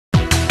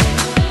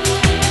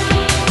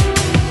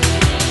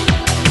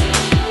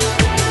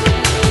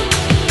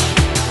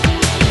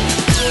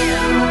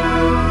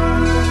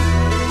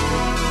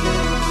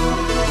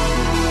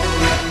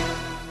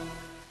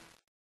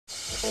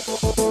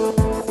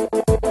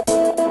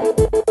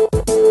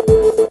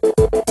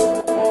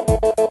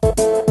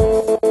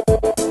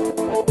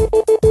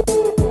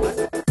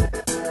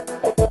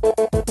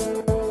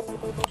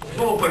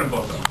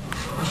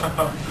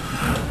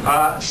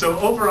So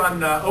over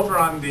on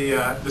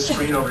the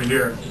screen over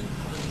here,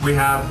 we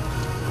have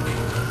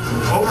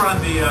over on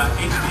the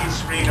HD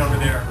screen over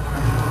there,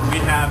 we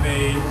have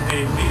a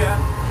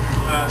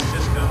VIA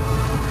system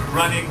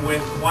running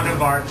with one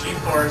of our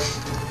GeForce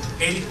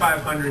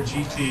 8500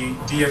 GT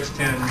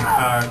DX10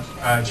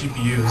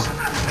 GPUs,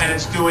 and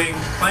it's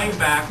playing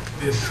back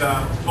this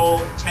full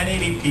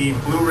 1080p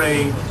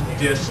Blu-ray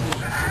disc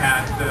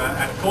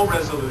at full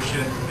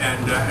resolution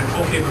and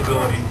full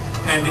capability,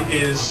 and it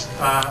is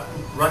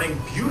running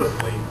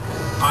beautifully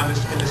in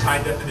this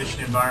high definition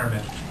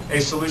environment.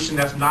 A solution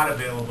that's not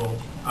available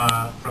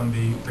from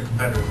the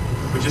competitor.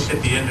 We just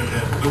hit the end of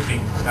the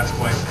looping. That's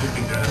why it's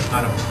looping there. That's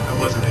not it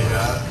wasn't a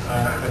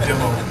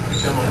demo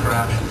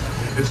crash.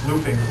 It's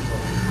looping.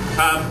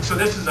 So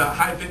this is a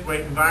high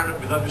bitrate environment.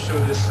 We love to show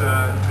this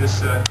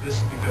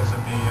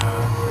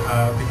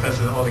because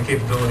of all the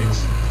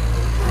capabilities,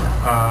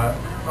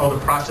 all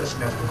the processing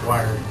that's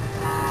required.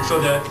 So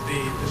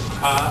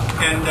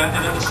and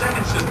then the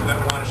second system that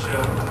we want to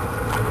show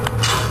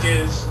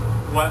is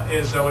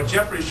what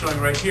Jeffrey's showing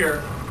right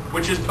here,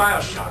 which is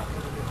BioShock.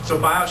 So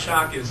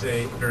BioShock is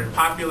a very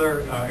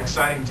popular,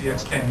 exciting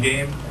DX10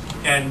 game,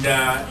 and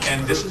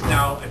this is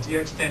now a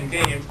DX10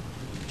 game,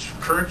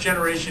 current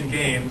generation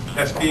game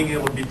that's being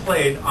able to be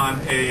played on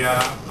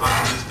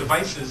these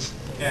devices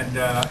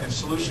and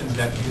solutions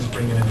that he's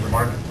bringing into the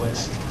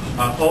marketplace,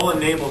 all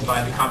enabled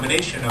by the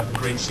combination of the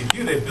great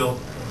CPU they've built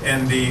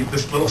and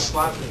this little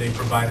slot that they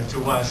provided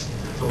to us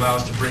to allow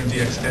us to bring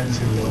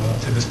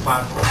DX10 to this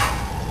platform.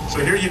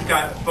 So here you've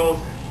got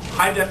both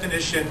high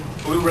definition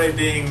Blu-ray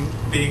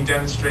being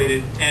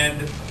demonstrated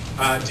and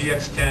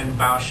DX10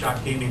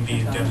 BioShock gaming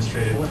being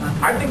demonstrated.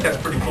 I think that's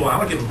pretty cool. I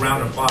want to give a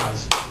round of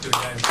applause to the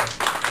guys.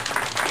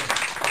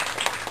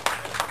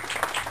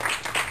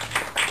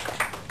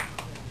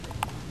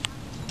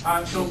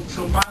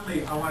 So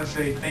finally, I want to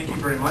say thank you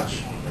very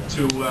much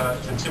to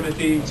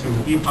Timothy, to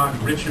Ipan,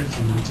 to Richard,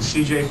 to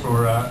CJ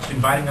for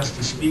inviting us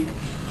to speak.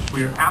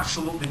 We are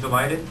absolutely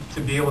delighted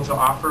to be able to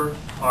offer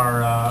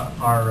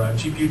our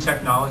GPU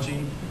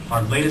technology,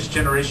 our latest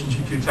generation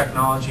GPU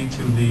technology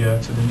to the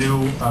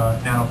new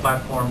Nano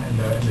platform and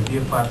the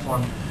VIA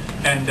platform,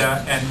 and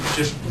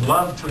just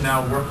love to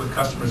now work with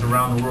customers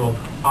around the world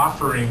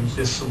offering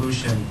this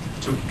solution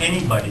to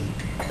anybody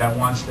that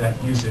wants to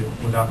use it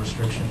without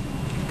restriction.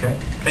 Okay,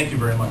 thank you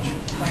very much.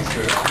 Thanks,